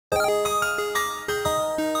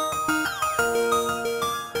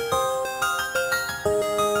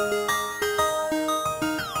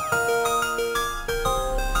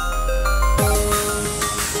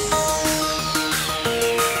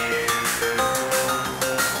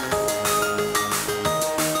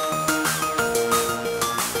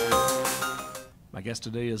guest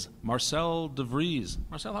today is Marcel de Vries.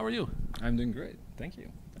 Marcel, how are you? I'm doing great. Thank you.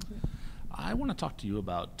 I want to talk to you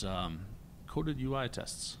about coded UI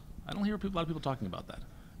tests. I don't hear a lot of people talking about that.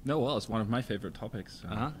 No, well, it's one of my favorite topics.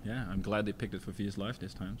 Uh-huh. Yeah, I'm glad they picked it for Vries Live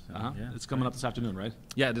this time. So, Uh-huh. yeah, It's coming up this afternoon, right?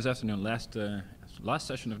 Yeah, this afternoon, last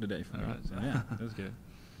session of the day for me. All right. So, yeah, that's good.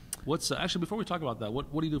 What's actually, before we talk about that, what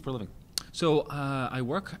do you do for a living? So I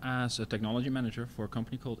work as a technology manager for a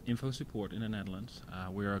company called Info Support in the Netherlands.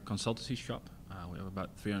 We're a consultancy shop. We have about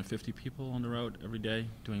 350 people on the road every day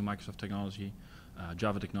doing Microsoft technology,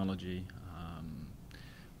 Java technology.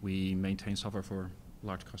 We maintain software for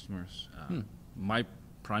large customers. My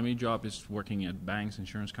primary job is working at banks,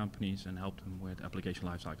 insurance companies, and help them with application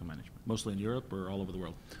lifecycle management. Mostly in Europe or all over the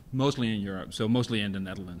world? Mostly in Europe, so mostly in the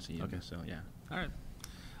Netherlands even. Okay. So yeah. All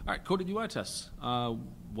right, coded UI tests.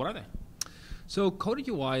 What are they? So coded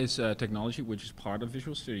UI is technology which is part of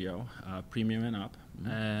Visual Studio, premium and up,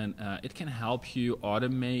 and it can help you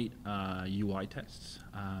automate UI tests.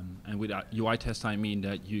 And with UI tests, I mean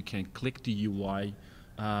that you can click the UI,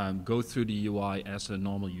 go through the UI as a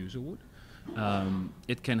normal user would.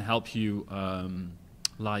 It can help you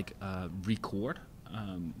record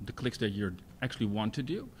the clicks that you actually want to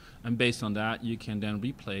do, and based on that, you can then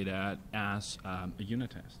replay that as a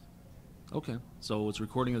unit test. Okay, so it's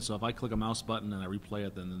recording it, so if I click a mouse button and I replay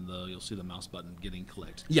it, then you'll see the mouse button getting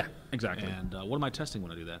clicked. Yeah, exactly. And what am I testing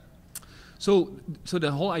when I do that? So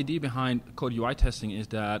the whole idea behind code UI testing is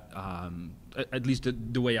that, at least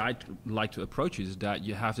the way I like to approach it is that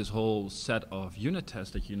you have this whole set of unit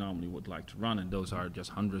tests that you normally would like to run, and those are just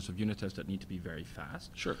hundreds of unit tests that need to be very fast.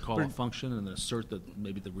 Sure, call a function and then assert that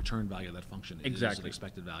maybe the return value of that function is an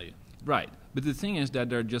expected value. Right, but the thing is that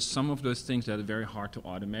there are just some of those things that are very hard to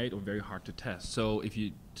automate or very hard to test. So if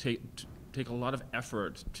you take a lot of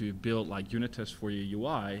effort to build like unit tests for your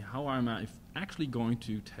UI, how am I actually going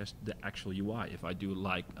to test the actual UI? If I do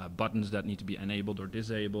like buttons that need to be enabled or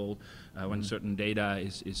disabled when certain data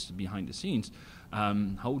is behind the scenes,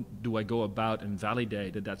 how do I go about and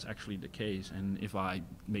validate that that's actually the case? And if I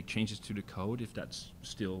make changes to the code, if that's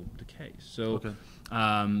still the case. So,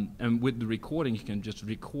 and with the recording, you can just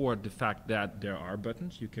record the fact that there are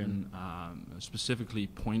buttons. You can specifically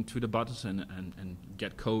point to the buttons and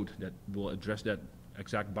get code that will address that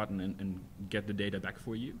exact button and get the data back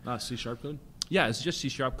for you. C# code? Yeah, it's just C#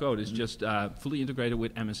 code. It's just fully integrated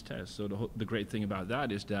with MS Test. So the great thing about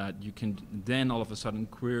that is that you can then all of a sudden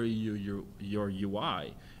query your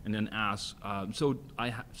UI and then ask, so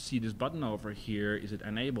I see this button over here, is it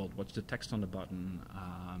enabled? What's the text on the button?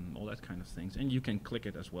 All that kind of things. And you can click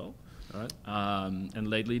it as well. All right. And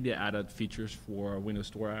lately they added features for Windows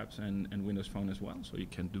Store apps and Windows Phone as well. So you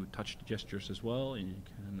can do touch gestures as well, and you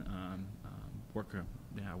can work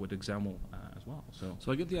with example as well.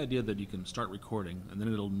 So I get the idea that you can start recording, and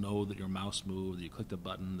then it'll know that your mouse moved, that you clicked a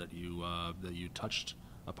button, that you touched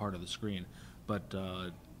a part of the screen. But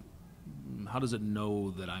how does it know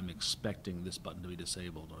that I'm expecting this button to be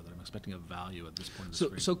disabled, or that I'm expecting a value at this point in the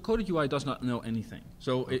screen? So coded UI does not know anything.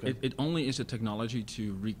 So it only is a technology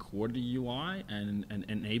to record the UI and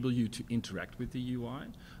enable you to interact with the UI.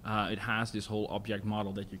 It has this whole object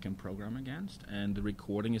model that you can program against, and the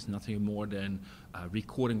recording is nothing more than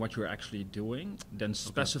recording what you're actually doing, then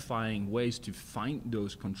specifying ways to find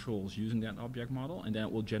those controls using that object model, and then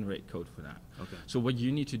it will generate code for that. Okay. So what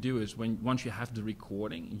you need to do is once you have the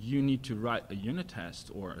recording, you need to write a unit test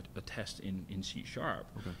or a test in C#,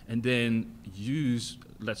 and then use,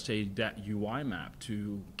 let's say, that UI map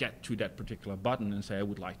to get to that particular button and say, I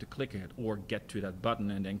would like to click it, or get to that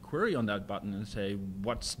button and then query on that button and say,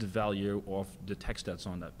 what's the value of the text that's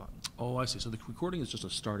on that button? Oh, I see. So the recording is just a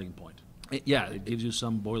starting point. It gives you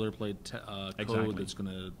some boilerplate code that's going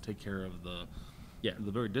to take care of the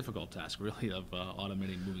very difficult task, really, of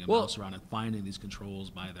automating, moving a mouse around and finding these controls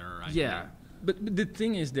by their ID. Yeah, but the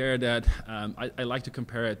thing is there that I like to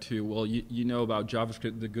compare it to, well, you know about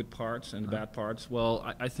JavaScript, the good parts and the bad parts.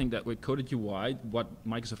 Well, I think that with coded UI, what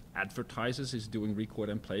Microsoft advertises is doing record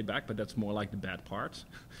and playback, but that's more like the bad parts.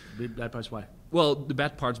 The bad parts, why? Well, the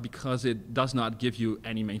bad parts because it does not give you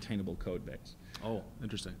any maintainable code base. Oh,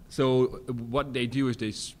 interesting. So what they do is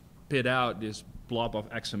they spit out this blob of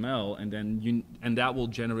XML, and then that will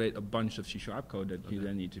generate a bunch of C# code that you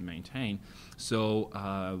then need to maintain. So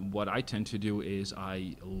what I tend to do is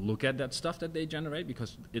I look at that stuff that they generate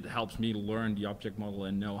because it helps me learn the object model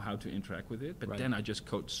and know how to interact with it. But then I just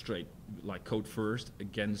code straight, like code first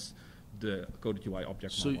against the coded UI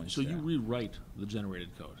object model. So you rewrite the generated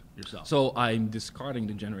code. yourself? So I'm discarding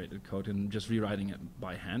the generated code and just rewriting it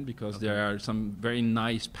by hand because there are some very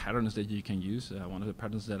nice patterns that you can use. One of the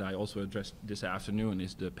patterns that I also addressed this afternoon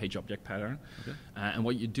is the page object pattern. Okay. And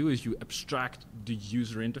what you do is you abstract the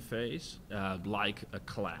user interface like a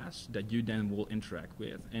class that you then will interact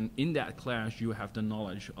with. And in that class, you have the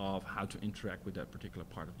knowledge of how to interact with that particular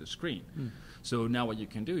part of the screen. So now what you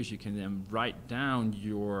can do is you can then write down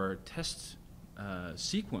your test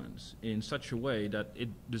sequence in such a way that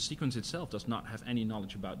the sequence itself does not have any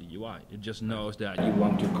knowledge about the UI. It just knows that you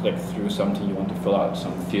want to click through something, you want to fill out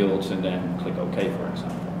some fields, and then click OK, for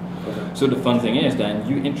example. Okay. So the fun thing is then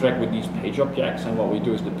you interact with these page objects, and what we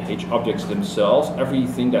do is the page objects themselves,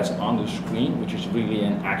 everything that's on the screen, which is really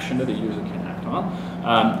an action that a user can act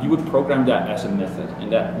on, you would program that as a method,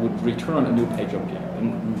 and that would return a new page object.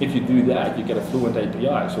 And if you do that, you get a Fluent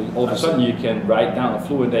API. So all of a sudden you can write down a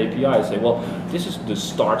Fluent API and say, well, this is the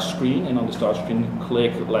start screen, and on the start screen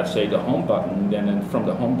click, let's say, the home button, then from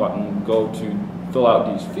the home button go to fill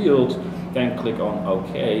out these fields, then click on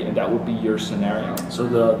OK, and that would be your scenario. So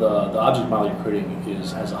the object model you're creating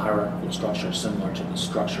has a hierarchical structure similar to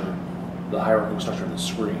the hierarchical structure of the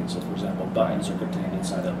screen. So, for example, buttons are contained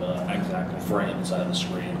inside of a frame inside of the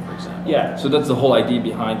screen, for example. Yeah, so that's the whole idea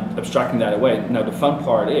behind abstracting that away. Now, the fun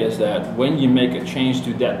part is that when you make a change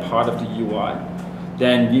to that part of the UI,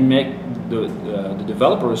 then you make the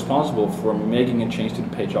developer responsible for making a change to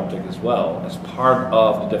the page object as well as part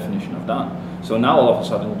of the definition of done. So now all of a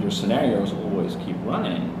sudden your scenarios always keep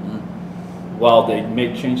running while they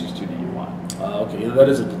make changes to the UI. Okay, that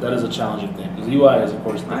is a challenging thing because the UI is, of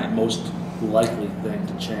course, the most likely thing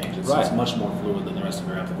to change. It's much more fluid than the rest of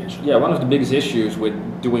your application. Yeah, one of the biggest issues with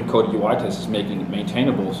doing code UI tests is making it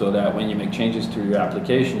maintainable so that when you make changes to your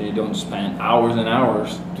application, you don't spend hours and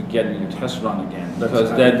hours to get your test run again. Because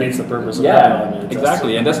that defeats the purpose of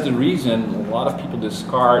exactly, and that's the reason a lot of people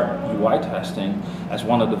discard UI testing as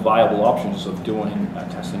one of the viable options of doing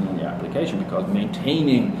testing on your application, because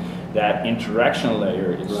maintaining that interaction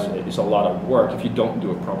layer is a lot of work if you don't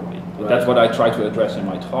do it properly. That's what I try to address in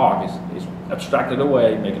my talk, is abstract it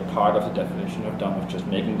away, make it part of the definition of done with just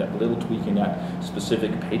making that little tweak in that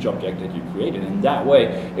specific page object that you created. And that way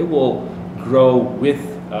it will grow with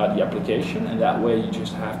the application, and that way you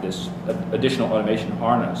just have this additional automation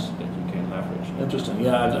harness that you can leverage. Interesting.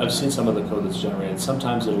 Yeah, I've seen some of the code that's generated.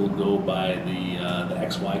 Sometimes it will go by the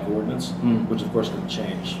XY coordinates, which of course can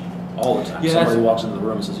change all the time. Somebody walks into the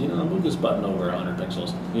room and says, move this button over 100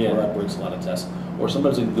 pixels. Well, that breaks a lot of tests. Or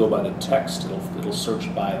sometimes it can go by the text. It'll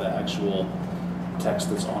search by the actual text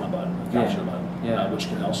that's on a button, the capture button, which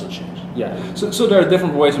can also change. Yeah. So there are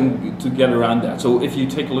different ways to get around that. So if you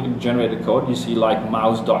take a look at the generated code, you see like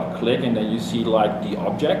mouse.click, and then you see like the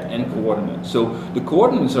object and coordinates. So the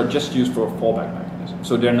coordinates are just used for a fallback mechanism.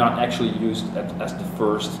 So they're not actually used as the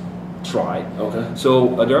first try. Okay.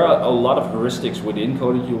 So there are a lot of heuristics within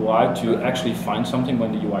coded UI to actually find something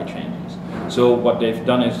when the UI changes. So what they've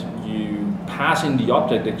done is you pass in the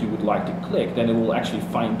object that you would like to click, then it will actually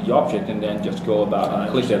find the object and then just go about and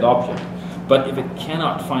click that object. But if it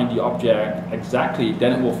cannot find the object exactly,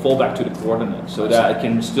 then it will fall back to the coordinates so that it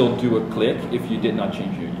can still do a click if you did not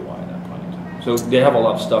change your UI at that point in time. So they have a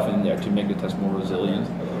lot of stuff in there to make the test more resilient.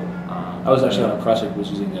 I was actually on a project that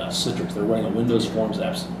was using Citrix. They're running a Windows Forms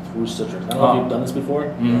apps through Citrix. I don't know if you've done this before,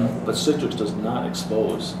 but Citrix does not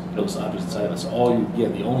expose those objects inside of it. So all you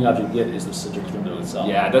get, the only object you get is the Citrix window itself.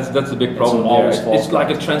 Yeah, that's the big problem there. It's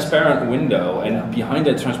like a transparent window, and behind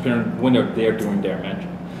that transparent window, they're doing their magic.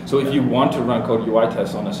 So if you want to run code UI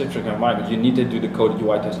tests on a Citrix environment, you need to do the code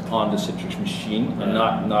UI test on the Citrix machine and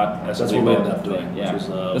not as that's a what we ended up doing. Yeah, which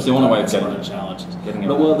was, that's the only way of getting it. Challenge.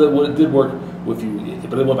 Well, it did work with you,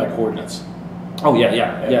 but it went by coordinates. Oh yeah.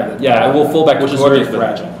 It will fall back which to is coordinates. very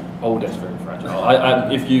fragile. Oh, that's very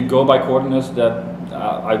fragile. If you go by coordinates, that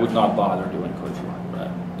I would not bother doing code UI.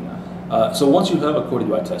 Right. Yeah. So once you have a code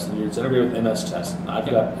UI test and it's integrated with MS Test, I've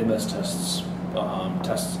got MS tests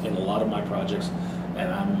in a lot of my projects.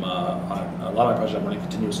 And I'm on a lot of my projects I'm running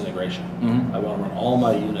continuous integration. I want to run all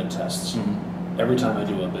my unit tests every time I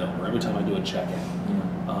do a build or every time I do a check-in.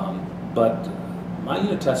 But my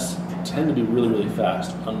unit tests tend to be really, really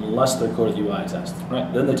fast unless they're coded UI tests.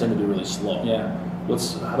 Right. Then they tend to be really slow. Yeah.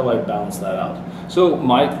 How do I balance that out? So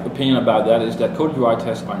my opinion about that is that code UI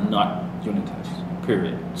tests are not unit tests,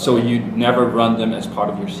 period. So you never run them as part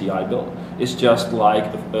of your CI build. It's just like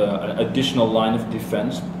an additional line of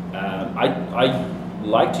defense. I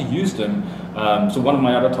like to use them So one of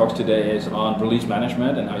my other talks today is on release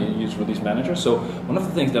management and how you use release manager. So one of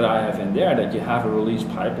the things that I have in there, that you have a release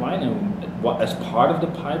pipeline, and as part of the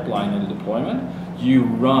pipeline and the deployment, you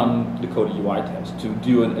run the coded UI test to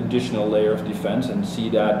do an additional layer of defense and see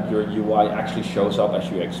that your UI actually shows up as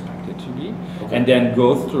you expect it to be. Okay. And then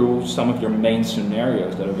go through some of your main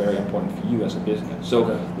scenarios that are very important for you as a business.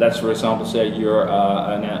 So let's, for example, say you're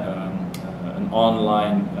an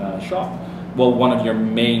online shop. Well, one of your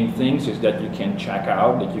main things is that you can check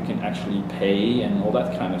out, that you can actually pay and all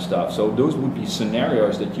that kind of stuff. So those would be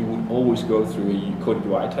scenarios that you would always go through a coded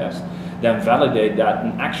UI test, then validate that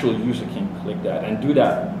an actual user can click that and do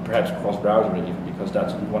that perhaps cross-browser even, because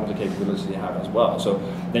that's one of the capabilities they have as well. So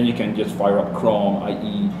then you can just fire up Chrome,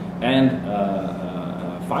 IE, and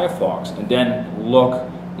Firefox, and then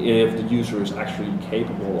look if the user is actually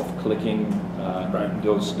capable of clicking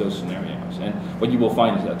those scenarios. And what you will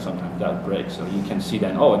find is that sometimes that breaks, so you can see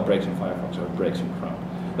then, oh, it breaks in Firefox or it breaks in Chrome.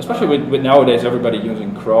 Especially with nowadays everybody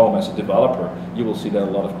using Chrome as a developer, you will see that a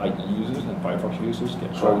lot of IE users and Firefox users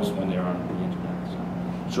get codes when they're on the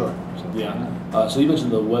internet. So. Sure. So you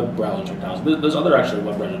mentioned the web browser technology. There's other actually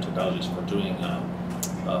web browser technologies for doing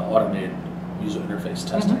automated user interface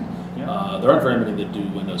testing. Mm-hmm. Yeah. There aren't very many that do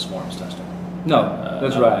Windows Forms testing. No,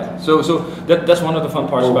 that's right. So that's one of the fun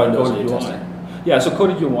parts about coded UI. Testing. Yeah, so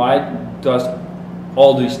coded UI does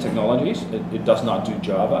all these technologies. It does not do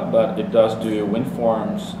Java, but it does do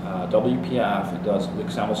WinForms, WPF, it does the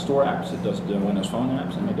XAML store apps, it does the Windows Phone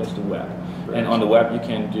apps, and it does the web. Great. And on the web you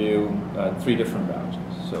can do 3 different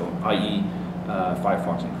browsers, so IE,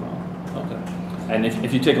 Firefox, and Chrome. Okay. And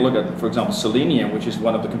if you take a look at, for example, Selenium, which is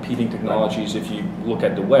one of the competing technologies, if you look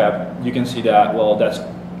at the web, you can see that, well, that's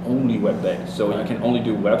only web-based, so you can only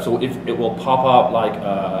do web. So if it will pop up like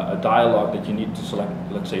a dialog that you need to select,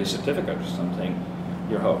 let's say a certificate or something,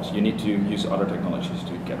 your host, you need to use other technologies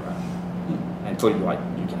to get around. And coded UI,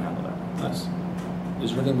 you can handle that. Nice.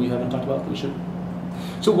 Is there anything we haven't talked about that we should?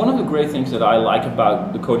 So one of the great things that I like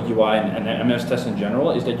about the coded UI and MS Test in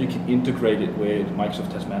general is that you can integrate it with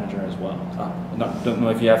Microsoft Test Manager as well. Don't know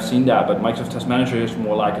if you have seen that, but Microsoft Test Manager is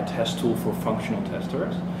more like a test tool for functional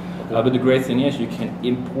testers. Okay. But the great thing is you can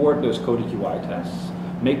import those coded UI tests,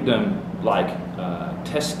 make them like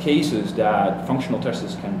test cases that functional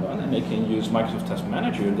testers can run, and they can use Microsoft Test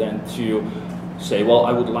Manager then to say, well,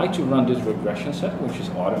 I would like to run this regression set, which is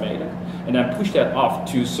automated, and then push that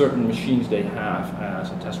off to certain machines they have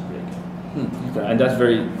as a test rig. Okay. And that's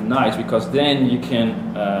very nice, because then you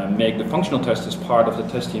can make the functional test as part of the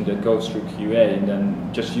test team that goes through QA, and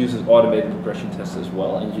then just uses automated regression tests as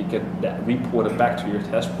well, and you get that reported back to your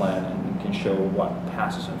test plan, and you can show what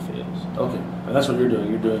passes and fails. Okay, and that's what you're doing.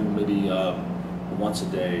 You're doing maybe once a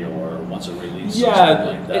day or once a release? Yeah,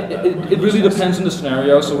 like that, it really depends on the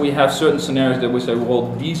scenario. So we have certain scenarios that we say,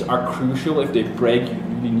 well, these are crucial. If they break, you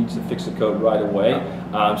really need to fix the code right away.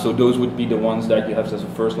 So those would be the ones that you have as a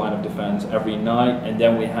first line of defense every night. And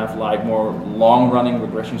then we have like more long-running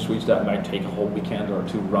regression suites that might take a whole weekend or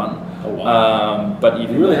 2 run. Oh, wow. But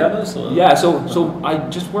even you really have this? Yeah, so I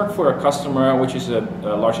just work for a customer, which is a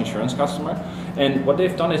large insurance customer. And what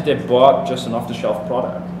they've done is they bought just an off-the-shelf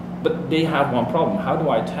product. But they have one problem. How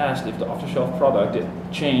do I test if the off-the-shelf product is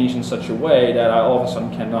changed in such a way that I all of a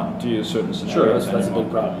sudden cannot do certain scenarios? Sure, that's a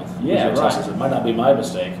big problem. With right. It might not be my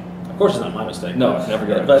mistake. Of course, it's not my mistake. No, it's never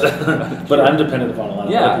going to. But I'm dependent upon a lot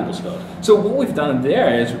of other people's code. So what we've done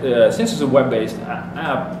there is, since it's a web-based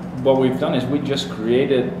app, what we've done is we just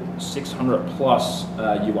created 600 plus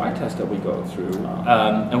UI tests that we go through.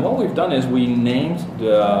 And what we've done is we named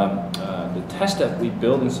the test that we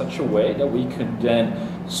build in such a way that we could then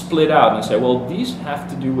split out and say, well, these have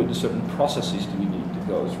to do with the certain processes that we need to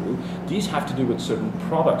go through. These have to do with certain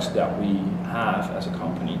products that we have as a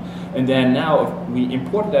company. And then now we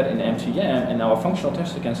import that in MTM, and now a functional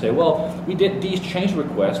tester can say, well, we did these change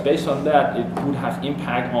requests. Based on that, it would have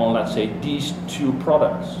impact on, let's say, these 2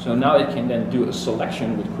 products. So now it can then do a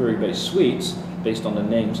selection with query-based suites based on the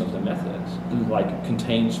names of the methods. Like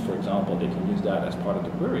contains, for example, they can use that as part of the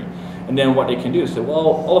query. And then what they can do is say, well,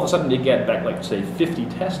 all of a sudden they get back, like, say, 50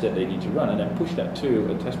 tests that they need to run, and then push that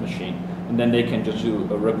to a test machine. And then they can just do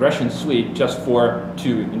a regression suite just for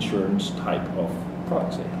 2 insurance type of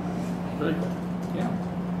products they have. Very cool.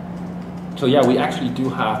 Yeah. So yeah, we actually do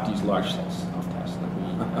have these large sets of tests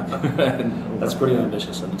that we That's pretty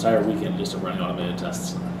ambitious, an entire weekend just of running automated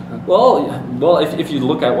tests. Well, if you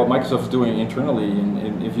look at what Microsoft is doing internally,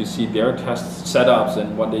 and if you see their test setups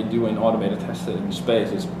and what they do in automated testing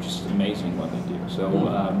space, it's just amazing what they do. So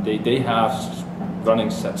they have running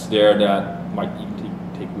sets there that might even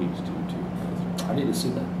take weeks to go through. I need to see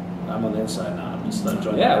that. I'm on the inside now. I'm just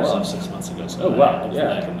joined 6 months ago. So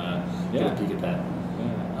I get Yeah. a peek at that.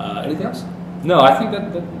 Yeah. Anything else? No, I think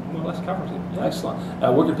that more or less covers it. Yeah. Excellent.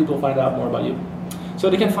 Where can people find out more about you? So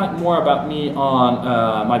they can find more about me on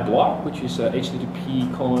my blog, which is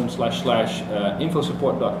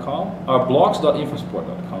http://infosupport.com or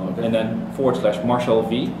blogs.infosupport.com, Okay. and then /Marcel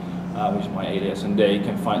V, which is my alias, and they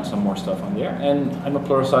can find some more stuff on there. And I'm a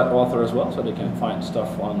Pluralsight author as well, so they can find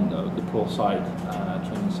stuff on the Pluralsight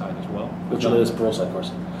training site as well. What's your latest Pluralsight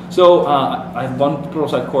course? So I have one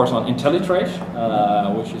Pluralsight course on IntelliTrace,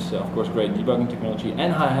 which is of course great debugging technology,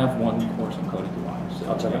 and I have one course on coding UI. So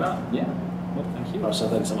I'll check it out. Yeah. Well, thank you. Marcel,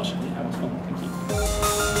 thanks so much. Yeah, it was fun. Thank you.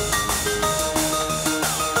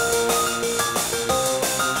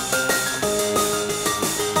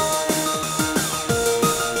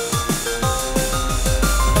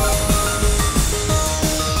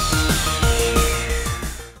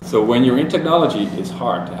 So when you're in technology, it's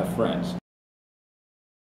hard to have friends.